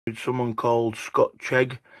Someone called Scott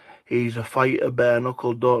Chegg. He's a fighter, bare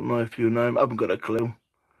knuckle. Don't know if you know him. I haven't got a clue.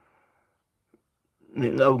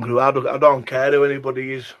 I don't care who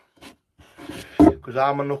anybody is, because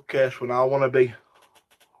I'm a nutcase when I want to be.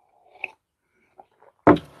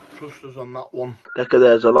 Trust us on that one. Decca,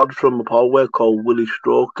 there's a lad from Hallway called Willie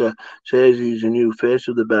Stroker. Says he's a new face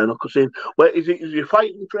of the bare knuckle scene. Wait, is you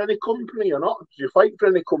fighting for any company or not? Is you fighting for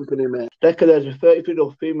any company, mate? Decca, there's a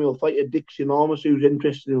 30-year-old female fighter, Dixie Enormous, who's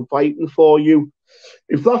interested in fighting for you.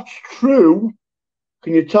 If that's true,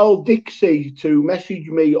 can you tell Dixie to message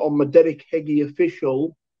me on my Derek Heggie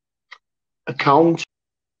official account?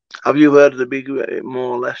 Have you heard of the big,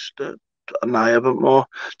 more or less? And I haven't more.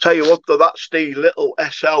 Tell you what, though, that's the little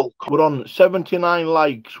SL. We're on 79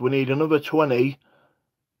 likes. We need another 20,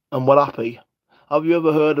 and we're happy. Have you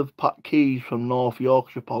ever heard of Pat Keys from North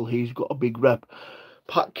Yorkshire, Paul? He's got a big rep.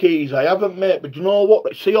 Pat Keys, I haven't, mate, but you know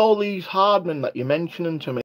what? See all these hardmen that you're mentioning to me?